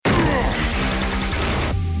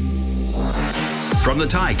from the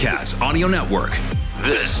Ticats Audio Network,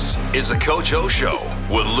 this is the Coach O Show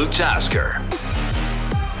with Luke Tasker.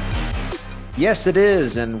 Yes, it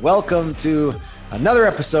is, and welcome to another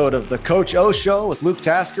episode of the Coach O Show with Luke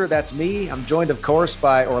Tasker. That's me. I'm joined, of course,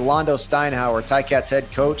 by Orlando Steinhauer, Ticats head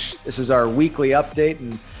coach. This is our weekly update,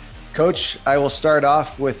 and Coach, I will start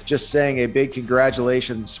off with just saying a big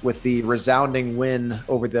congratulations with the resounding win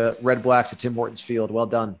over the Red Blacks at Tim Hortons Field. Well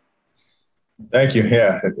done. Thank you.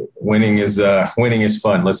 Yeah, winning is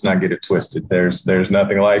fun. Let's not get it twisted. There's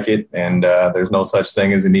nothing like it, and there's no such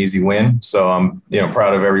thing as an easy win. So I'm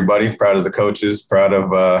proud of everybody, proud of the coaches, proud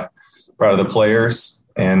of the players,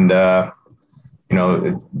 and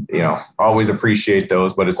always appreciate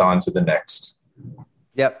those. But it's on to the next.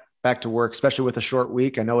 Yep. Back to work, especially with a short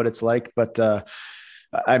week. I know what it's like, but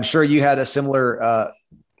I'm sure you had a similar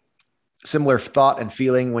thought and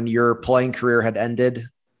feeling when your playing career had ended.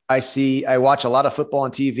 I watch a lot of football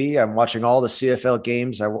on TV. I'm watching all the CFL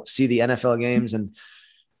games. I see the NFL games, and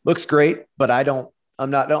looks great, but I don't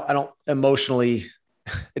emotionally,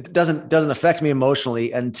 it doesn't affect me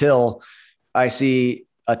emotionally until I see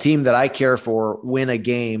a team that I care for win a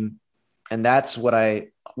game. And that's what I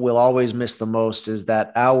will always miss the most, is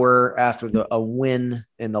that hour after a win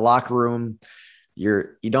in the locker room. You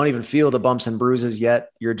don't even feel the bumps and bruises yet.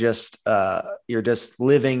 You're just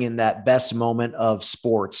living in that best moment of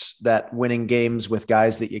sports, that winning games with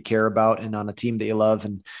guys that you care about and on a team that you love.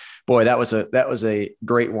 And boy, that was a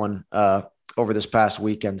great one over this past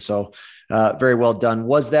weekend. So very well done.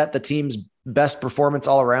 Was that the team's best performance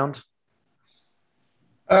all around?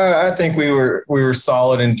 I think we were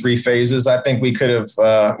solid in three phases. I think we could have,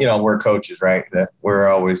 we're coaches, right? That we're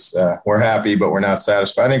always, we're happy, but we're not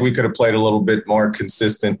satisfied. I think we could have played a little bit more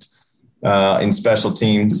consistent in special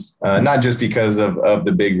teams, not just because of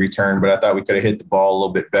the big return, but I thought we could have hit the ball a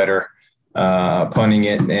little bit better, punting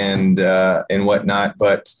it and whatnot.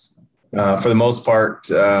 But for the most part,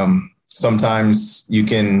 sometimes you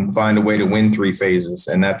can find a way to win three phases,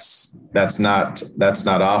 and that's not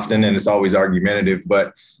often, and it's always argumentative.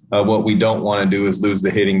 But what we don't want to do is lose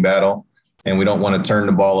the hitting battle, and we don't want to turn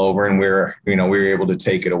the ball over, and we were able to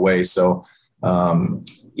take it away. So, the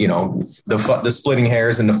splitting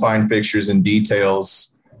hairs and the fine fixtures and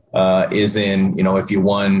details is in, if you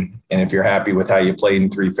won and if you're happy with how you played in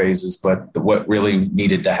three phases. But what really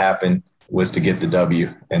needed to happen was to get the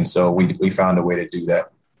W, and so we found a way to do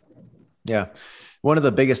that. Yeah. One of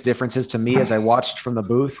the biggest differences to me as I watched from the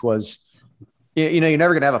booth was, you're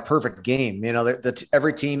never going to have a perfect game.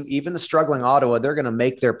 Every team, even the struggling Ottawa, they're going to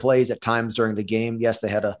make their plays at times during the game. Yes, they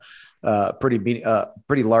had a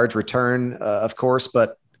pretty large return, of course,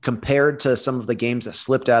 but compared to some of the games that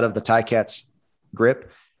slipped out of the Ticats'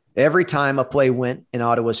 grip, every time a play went in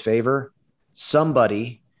Ottawa's favor,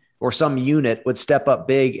 somebody or some unit would step up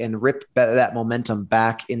big and rip that momentum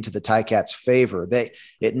back into the Ticats' favor. The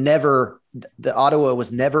Ottawa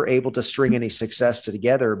was never able to string any success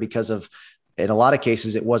together because of, in a lot of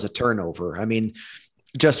cases, it was a turnover. I mean,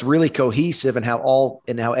 just really cohesive and how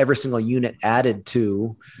every single unit added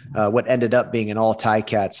to what ended up being an all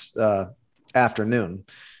Ticats afternoon.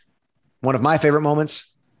 One of my favorite moments.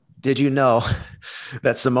 Did you know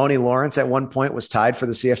that Simone Lawrence at one point was tied for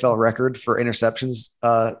the CFL record for interceptions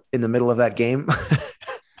in the middle of that game?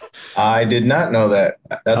 I did not know that.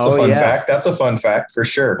 That's a fun fact. That's a fun fact for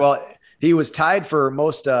sure. Well, he was tied for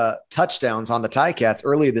most touchdowns on the Ticats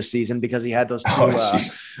early this season because he had those two.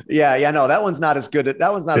 No, that one's not as good.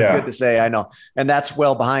 That one's not as good to say. I know. And that's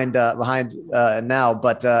well behind now.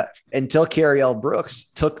 But until Carriel Brooks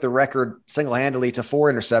took the record single-handedly to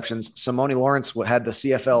 4 interceptions, Simone Lawrence had the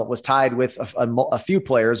CFL, was tied with a few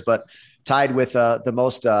players, but tied with the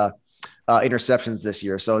most interceptions this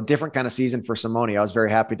year. So a different kind of season for Simone. I was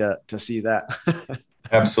very happy to see that.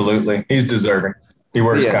 Absolutely. He's deserving. He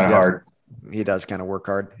works kind of hard. He does kind of work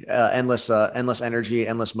hard. Endless energy,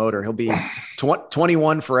 endless motor. He'll be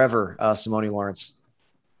 21 forever, Simone Lawrence.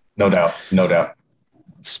 No doubt.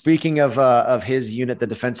 Speaking of his unit, the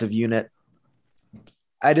defensive unit,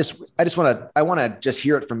 I want to just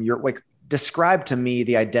hear it from your, describe to me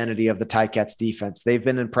the identity of the Ticats defense. They've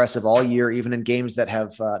been impressive all year, even in games that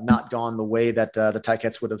have not gone the way that the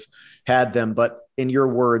Ticats would have had them. But in your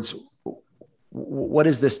words, what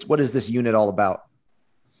is this unit all about?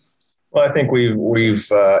 Well, I think we've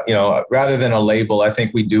rather than a label, I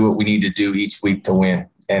think we do what we need to do each week to win.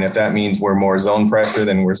 And if that means we're more zone pressure,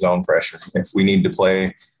 then we're zone pressure. If we need to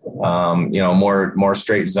play, more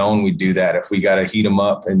straight zone, we do that. If we got to heat them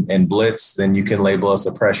up and blitz, then you can label us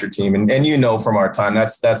a pressure team. And from our time,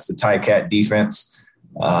 that's the Ticat defense.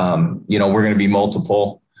 We're going to be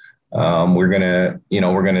multiple. We're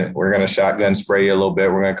gonna shotgun spray you a little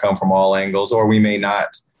bit. We're gonna come from all angles, or we may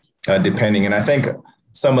not, depending. And I think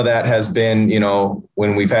some of that has been,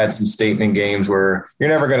 when we've had some statement games where you're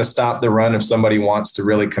never going to stop the run if somebody wants to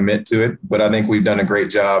really commit to it. But I think we've done a great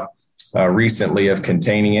job recently of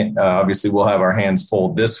containing it. Obviously, we'll have our hands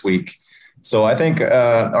full this week. So I think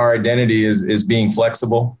our identity is being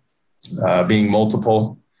flexible, being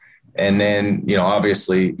multiple. And then,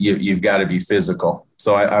 obviously, you've got to be physical.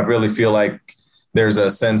 So I really feel like there's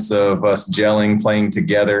a sense of us gelling, playing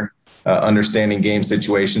together, understanding game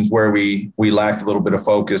situations. Where we lacked a little bit of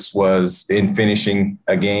focus was in finishing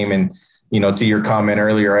a game. And, to your comment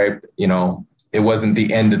earlier, it wasn't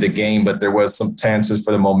the end of the game, but there was some chances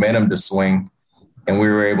for the momentum to swing. And we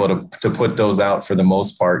were able to put those out for the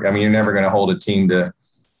most part. I mean, you're never going to hold a team to,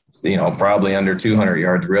 probably under 200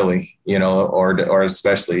 yards really, or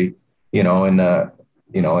especially,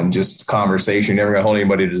 in just conversation, you're never going to hold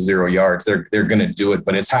anybody to 0 yards. They're going to do it,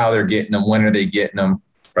 but it's how they're getting them. When are they getting them?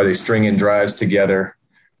 Are they stringing drives together?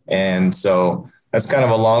 And so that's kind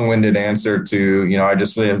of a long-winded answer to, I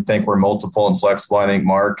just really think we're multiple and flexible. I think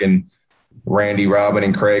Mark and Randy, Robin,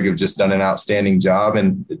 and Craig have just done an outstanding job.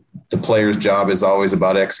 And the player's job is always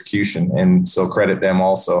about execution. And so credit them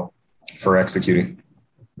also for executing.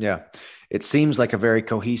 Yeah. It seems like a very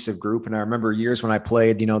cohesive group. And I remember years when I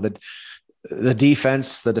played, the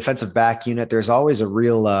defense, the defensive back unit, there's always a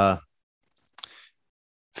real,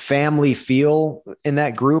 family feel in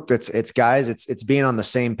that group. It's guys, it's being on the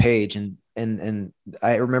same page. And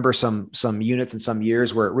I remember some units in some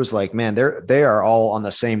years where it was like, man, they are all on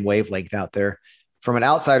the same wavelength out there. From an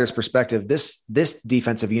outsider's perspective, this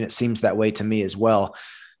defensive unit seems that way to me as well.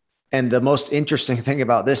 And the most interesting thing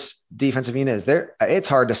about this defensive unit is it's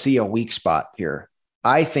hard to see a weak spot here.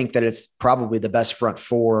 I think that it's probably the best front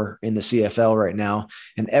four in the CFL right now.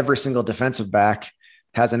 And every single defensive back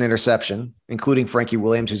has an interception, including Frankie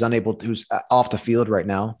Williams, who's off the field right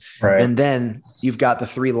now. Right. And then you've got the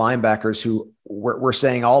three linebackers who we're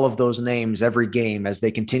saying all of those names every game as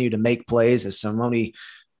they continue to make plays, as Simone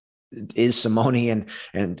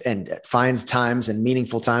and finds times and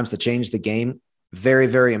meaningful times to change the game. Very,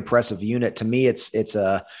 very impressive unit. To me, it's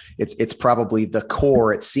probably the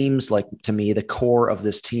core. It seems like to me the core of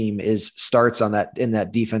this team starts in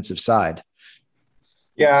that defensive side.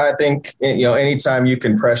 Yeah, I think, anytime you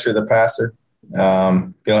can pressure the passer,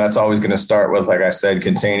 that's always going to start with, like I said,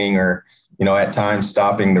 containing or, at times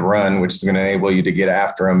stopping the run, which is going to enable you to get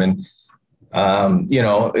after them. And,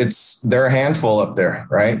 they're a handful up there.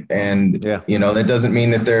 Right. And, yeah. That doesn't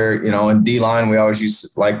mean that they're, in D-line, we always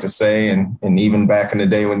used to like to say, and even back in the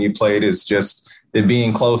day when you played, it's just that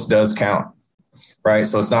being close does count. Right.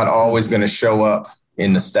 So it's not always going to show up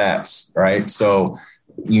in the stats. Right. So,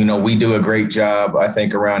 we do a great job, I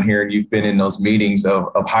think, around here, and you've been in those meetings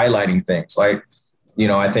of highlighting things. Like,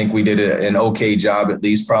 I think we did an okay job, at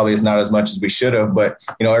least. Probably is not as much as we should have, but,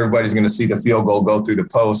 everybody's going to see the field goal go through the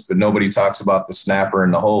post, but nobody talks about the snapper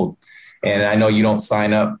and the hold. And I know you don't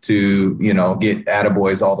sign up to, get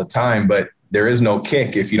attaboys all the time, but there is no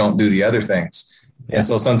kick if you don't do the other things. Yeah. And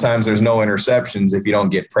so sometimes there's no interceptions if you don't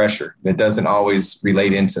get pressure. That doesn't always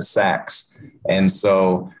relate into sacks. And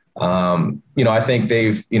so, I think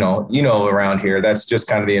they've, around here, that's just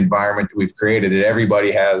kind of the environment that we've created, that everybody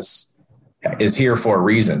is here for a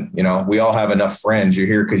reason. We all have enough friends. You're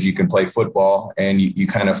here because you can play football, and you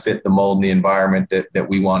kind of fit the mold and the environment that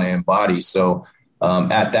we want to embody. So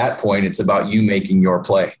at that point, it's about you making your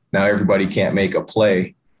play. Now, everybody can't make a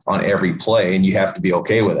play on every play, and you have to be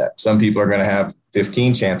okay with that. Some people are going to have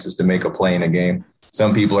 15 chances to make a play in a game.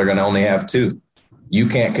 Some people are going to only have 2. You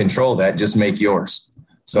can't control that. Just make yours.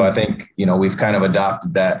 So I think, we've kind of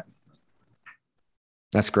adopted that.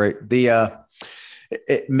 That's great.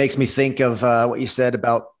 It makes me think of what you said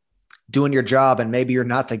about doing your job, and maybe you're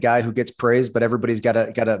not the guy who gets praised, but everybody's got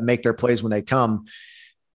to make their plays when they come.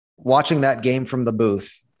 Watching that game from the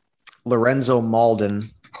booth, Lorenzo Mauldin,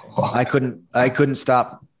 I couldn't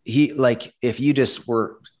stop. If you just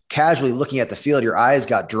were casually looking at the field, your eyes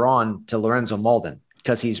got drawn to Lorenzo Mauldin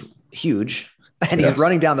because he's huge and he's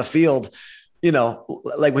running down the field,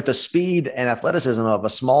 with the speed and athleticism of a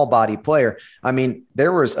small body player. I mean,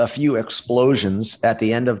 there was a few explosions at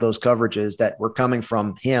the end of those coverages that were coming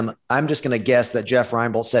from him. I'm just going to guess that Jeff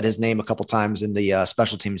Reinbold said his name a couple times in the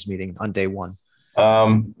special teams meeting on day one.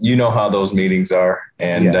 You know how those meetings are.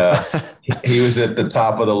 And he was at the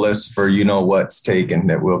top of the list for, what's taken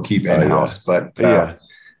that we'll keep in-house. But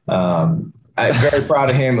I'm very proud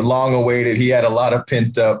of him. Long awaited. He had a lot of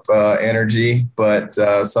pent up energy, but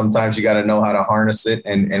sometimes you got to know how to harness it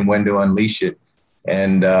and when to unleash it.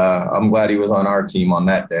 And I'm glad he was on our team on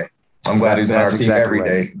that day. I'm glad he's on our team every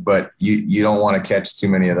day, but you don't want to catch too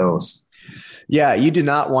many of those. Yeah, you do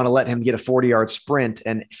not want to let him get a 40-yard sprint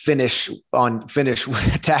and finish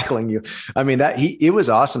tackling you. I mean, it was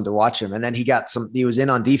awesome to watch him. And then he was in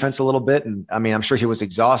on defense a little bit. And I mean, I'm sure he was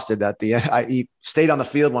exhausted at the end. He stayed on the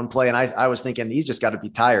field one play, and I was thinking he's just got to be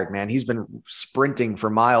tired, man. He's been sprinting for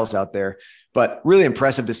miles out there, but really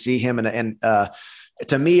impressive to see him. And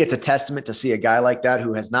to me, it's a testament to see a guy like that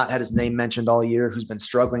who has not had his name mentioned all year, who's been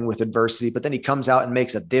struggling with adversity, but then he comes out and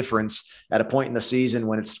makes a difference at a point in the season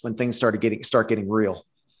when things start getting real.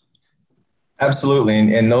 Absolutely.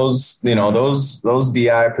 And those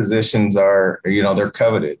DI positions are, they're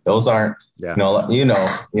coveted. Those aren't, I'm not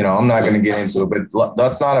going to get into it, but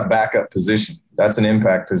that's not a backup position. That's an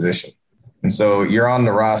impact position. And so you're on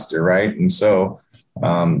the roster, right? And so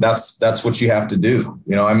that's what you have to do.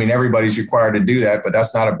 Everybody's required to do that, but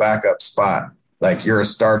that's not a backup spot. Like, you're a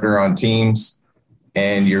starter on teams,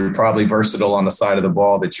 and you're probably versatile on the side of the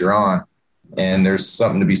ball that you're on. And there's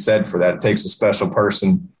something to be said for that. It takes a special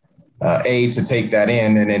person, A, to take that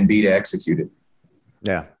in, and then B, to execute it.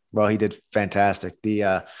 Yeah. Well, he did fantastic.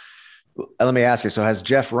 Let me ask you, so has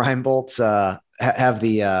Jeff Reinbold, have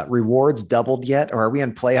the rewards doubled yet, or are we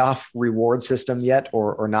in playoff reward system yet,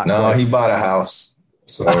 or not? No, quite? He bought a house.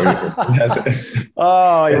 So he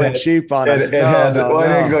went cheap on us. It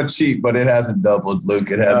didn't go cheap, but it hasn't doubled,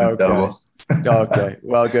 Luke. It hasn't doubled. Okay.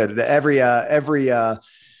 Well, good. Every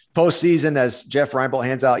postseason, as Jeff Reinbold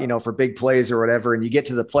hands out, for big plays or whatever, and you get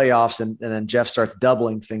to the playoffs, and then Jeff starts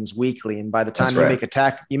doubling things weekly. And by the time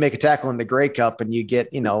you make a tackle in the Grey Cup, and you get,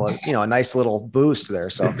 a nice little boost there.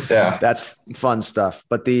 So that's fun stuff.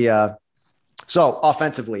 But so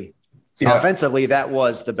offensively, that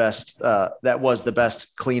was the best. That was the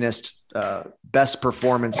best, cleanest, best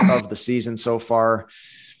performance of the season so far.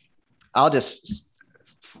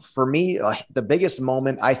 For me, the biggest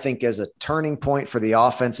moment, I think, as a turning point for the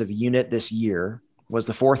offensive unit this year was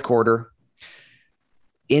the fourth quarter.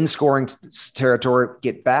 In scoring territory,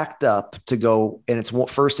 get backed up to go, and it's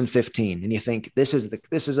 1st and 15. And you think this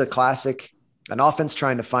is a classic, an offense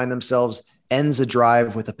trying to find themselves, ends a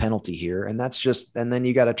drive with a penalty here. And and then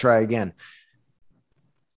you got to try again.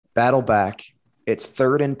 Battle back. It's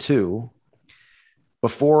 3rd and 2.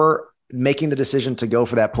 Before making the decision to go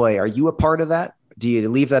for that play, are you a part of that? Do you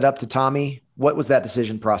leave that up to Tommy? What was that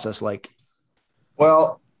decision process like?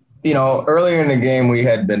 Well, earlier in the game, we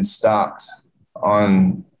had been stopped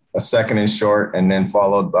on a 2nd and short, and then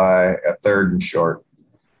followed by a 3rd and short.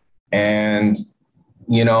 And,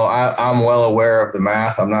 I'm well aware of the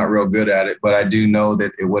math. I'm not real good at it, but I do know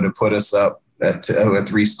that it would have put us up at a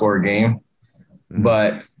 3-score game. Mm-hmm.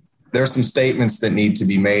 But there's some statements that need to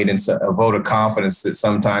be made, and a vote of confidence that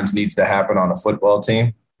sometimes needs to happen on a football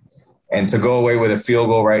team. And to go away with a field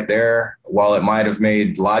goal right there, while it might have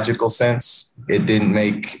made logical sense, it didn't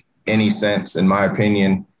make any sense, in my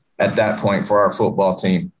opinion, at that point for our football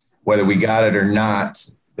team. Whether we got it or not,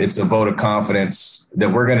 it's a vote of confidence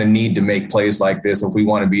that we're going to need to make plays like this if we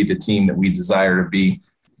want to be the team that we desire to be.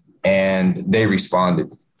 And they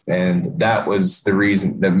responded. And that was the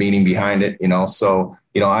reason, the meaning behind it, So,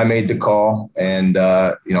 I made the call, and,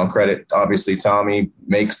 credit, obviously, Tommy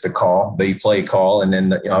makes the call, the play call, and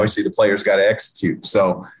then, obviously the players got to execute.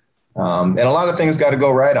 So, and a lot of things got to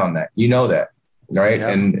go right on that. That, right? Yeah.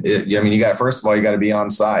 And, first of all, you got to be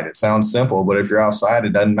onside. It sounds simple, but if you're outside,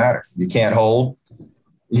 it doesn't matter. You can't hold.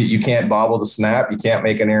 You can't bobble the snap. You can't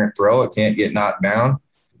make an errant throw. It can't get knocked down.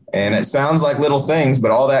 And it sounds like little things, but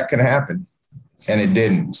all that can happen. And it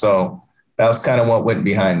didn't. So that's kind of what went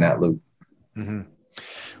behind that, Luke. Mm-hmm.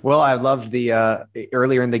 Well, I loved the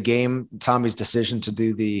earlier in the game, Tommy's decision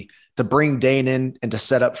to bring Dane in and to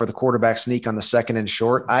set up for the quarterback sneak on the 2nd and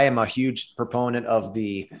short. I am a huge proponent of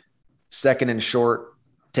the 2nd and short.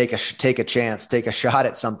 Take a chance, take a shot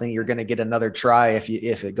at something. You're going to get another try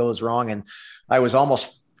if it goes wrong. And I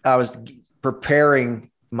was preparing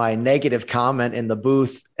my negative comment in the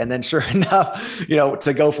booth. And then sure enough,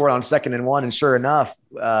 to go for it on 2nd and 1. And sure enough,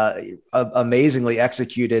 amazingly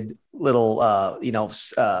executed little,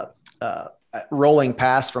 rolling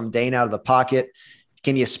pass from Dane out of the pocket.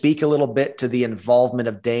 Can you speak a little bit to the involvement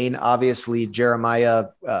of Dane? Obviously, Jeremiah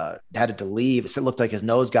had to leave. It looked like his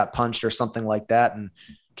nose got punched or something like that and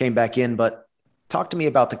came back in. But talk to me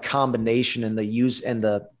about the combination and the use and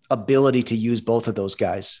the ability to use both of those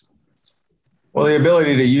guys. Well, the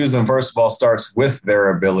ability to use them, first of all, starts with their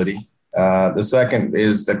ability. The second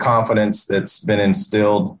is the confidence that's been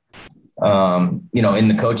instilled, in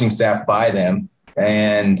the coaching staff by them.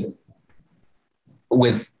 And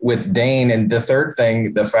with Dane, and the third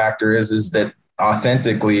thing, the factor is that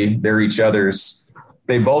authentically they're each other's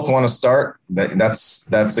they both want to start. That's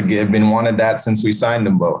been wanted that since we signed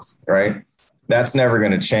them both, right? That's never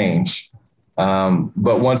going to change.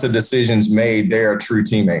 But once a decision's made, they are true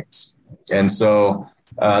teammates. And so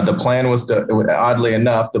the plan was oddly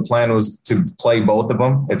enough, the plan was to play both of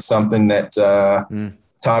them. It's something that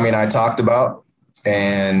Tommy and I talked about,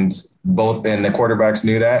 and the quarterbacks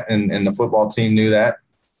knew that, and the football team knew that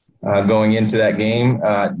going into that game.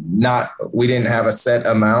 We didn't have a set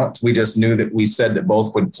amount. We just knew that we said that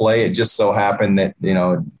both would play. It just so happened that,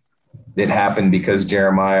 it happened because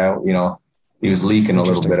Jeremiah, he was leaking a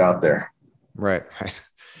little bit out there. Right.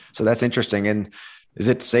 So that's interesting. And is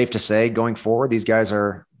it safe to say going forward, these guys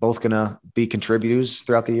are both going to be contributors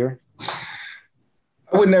throughout the year?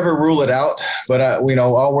 I would never rule it out, but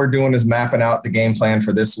all we're doing is mapping out the game plan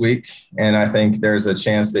for this week. And I think there's a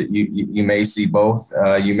chance that you may see both,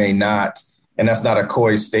 you may not. And that's not a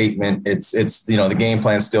coy statement. It's the game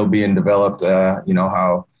plan still being developed,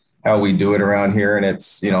 how we do it around here. And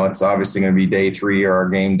it's obviously going to be day 3 or our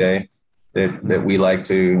game day that we like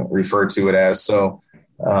to refer to it as. So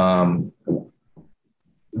I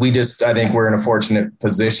think we're in a fortunate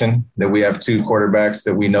position that we have 2 quarterbacks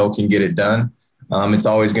that we know can get it done. It's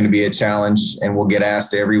always going to be a challenge, and we'll get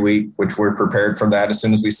asked every week, which we're prepared for that. As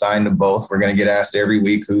soon as we sign them both, we're going to get asked every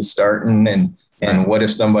week who's starting and what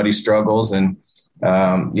if somebody struggles. And,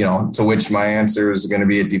 to which my answer is going to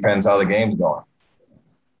be, it depends how the game's going.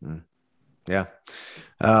 Yeah.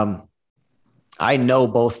 I know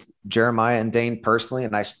both Jeremiah and Dane personally,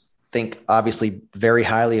 and I think obviously very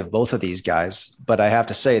highly of both of these guys, but I have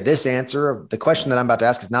to say this answer of the question that I'm about to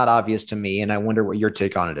ask is not obvious to me. And I wonder what your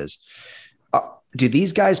take on it is. Are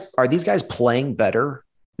these guys playing better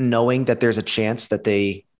knowing that there's a chance that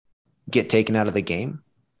they get taken out of the game?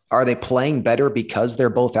 Are they playing better because they're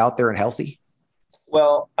both out there and healthy?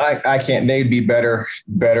 Well, I can't, they'd be better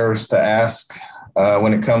to ask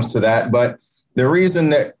when it comes to that. But the reason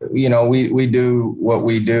that, we do what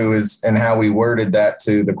we do is, and how we worded that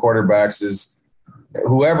to the quarterbacks is,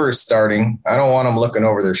 whoever is starting, I don't want them looking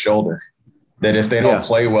over their shoulder that if they don't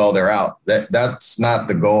play well, they're out. That's not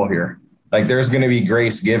the goal here. Like, there's going to be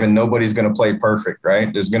grace given. Nobody's going to play perfect,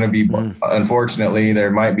 right? There's going to be, unfortunately, there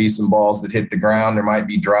might be some balls that hit the ground. There might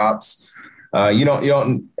be drops. You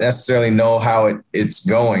don't necessarily know how it's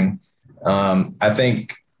going. I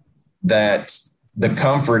think that the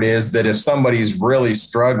comfort is that if somebody's really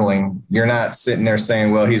struggling, you're not sitting there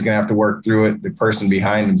saying, well, he's going to have to work through it. The person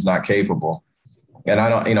behind him is not capable. And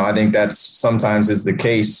I think that's sometimes is the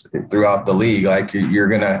case throughout the league. Like, you're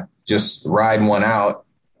going to just ride one out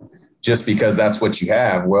just because that's what you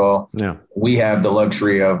have. Well, we have the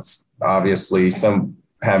luxury of obviously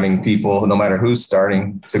having people, no matter who's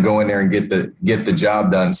starting, to go in there and get the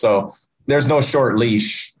job done. So there's no short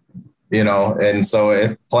leash, and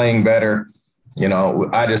so playing better,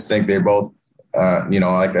 I just think they're both,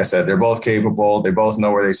 like I said, they're both capable. They both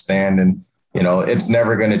know where they stand, and, it's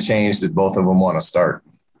never going to change that both of them want to start.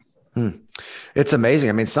 It's amazing.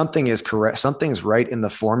 I mean, something is correct. Something's right in the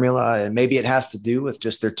formula, and maybe it has to do with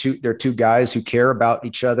just they're two guys who care about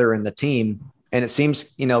each other and the team. And it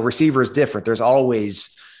seems, receiver is different. There's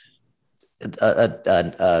always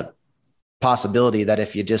a possibility that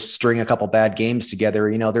if you just string a couple bad games together,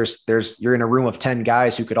 you're in a room of 10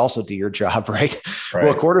 guys who could also do your job, right?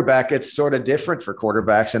 Well, quarterback, it's sort of different for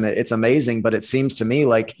quarterbacks, and it's amazing. But it seems to me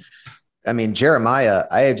like, Jeremiah,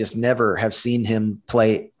 I have just never have seen him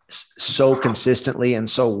play so consistently and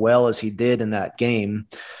so well as he did in that game.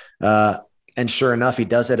 And sure enough, he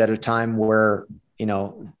does it at a time where,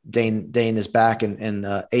 Dane is back and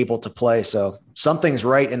able to play. So something's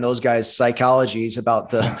right in those guys' psychologies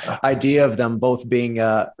about the idea of them both being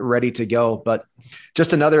ready to go. But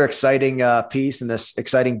just another exciting piece in this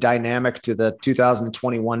exciting dynamic to the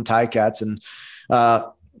 2021 Ticats. And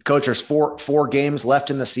Coach, there's four games left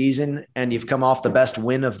in the season, and you've come off the best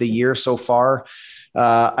win of the year so far.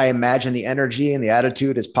 I imagine the energy and the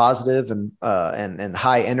attitude is positive and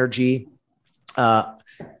high energy.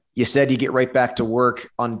 You said you get right back to work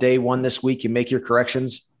on day 1 this week. You make your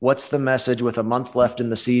corrections. What's the message with a month left in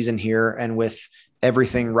the season here, and with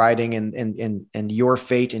everything riding and your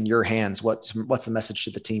fate in your hands? What's the message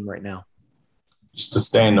to the team right now? Just to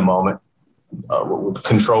stay in the moment,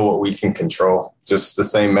 control what we can control. Just the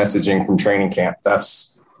same messaging from training camp.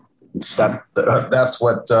 That's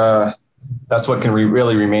what can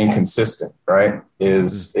really remain consistent, right?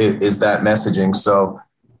 Is that messaging. So,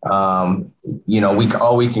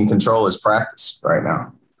 all we can control is practice right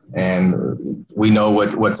now, and we know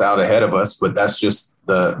what's out ahead of us, but that's just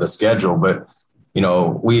the schedule. But,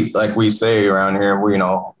 we say around here, we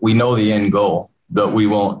know the end goal, but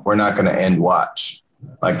we're not going to end watch.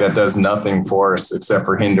 Like that does nothing for us except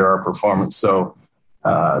for hinder our performance. So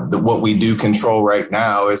what we do control right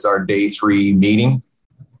now is our day 3 meeting.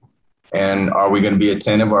 And are we going to be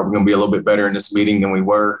attentive? Are we going to be a little bit better in this meeting than we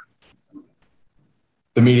were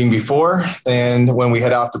the meeting before? And when we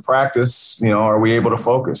head out to practice, are we able to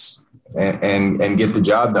focus and get the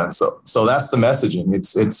job done? So that's the messaging.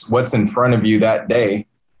 It's what's in front of you that day.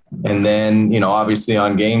 And then, obviously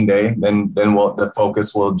on game day, then the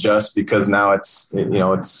focus will adjust because now it's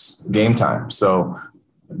game time. So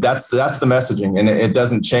that's the messaging, and it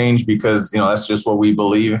doesn't change because, that's just what we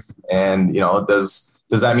believe. And,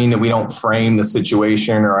 does that mean that we don't frame the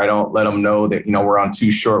situation, or I don't let them know that, we're on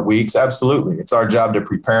 2 short weeks? Absolutely. It's our job to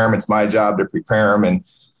prepare them. It's my job to prepare them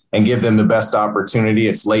and give them the best opportunity.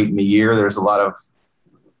 It's late in the year. There's a lot of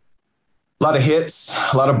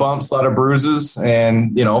hits, a lot of bumps, a lot of bruises.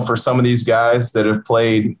 And, for some of these guys that have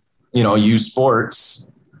played, youth sports,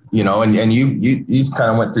 and you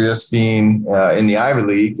kind of went through this being in the Ivy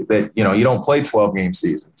League, that, you don't play 12-game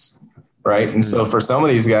seasons. Right. And so for some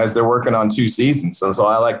of these guys, they're working on 2 seasons. So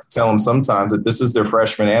I like to tell them sometimes that this is their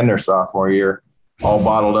freshman and their sophomore year all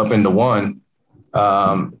bottled up into one,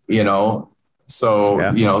 So,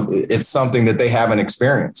 yeah. It's something that they haven't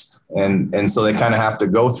experienced. And so they kind of have to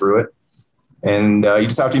go through it. And you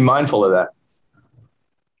just have to be mindful of that.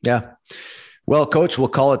 Yeah. Well, Coach, we'll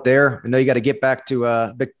call it there. I know you got to get back to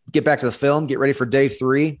the film, get ready for day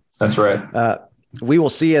 3. That's right. We will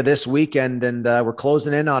see you this weekend, and we're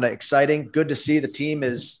closing in on it. Exciting. Good to see the team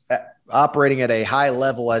is operating at a high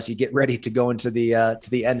level as you get ready to go into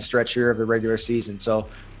the end stretch here of the regular season. So,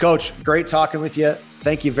 Coach, great talking with you.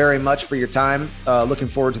 Thank you very much for your time. Looking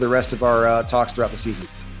forward to the rest of our talks throughout the season.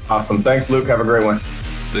 Awesome. Thanks, Luke. Have a great one.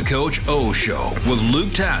 The Coach O Show with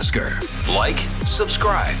Luke Tasker. Like,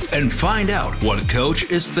 subscribe, and find out what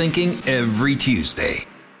Coach is thinking every Tuesday.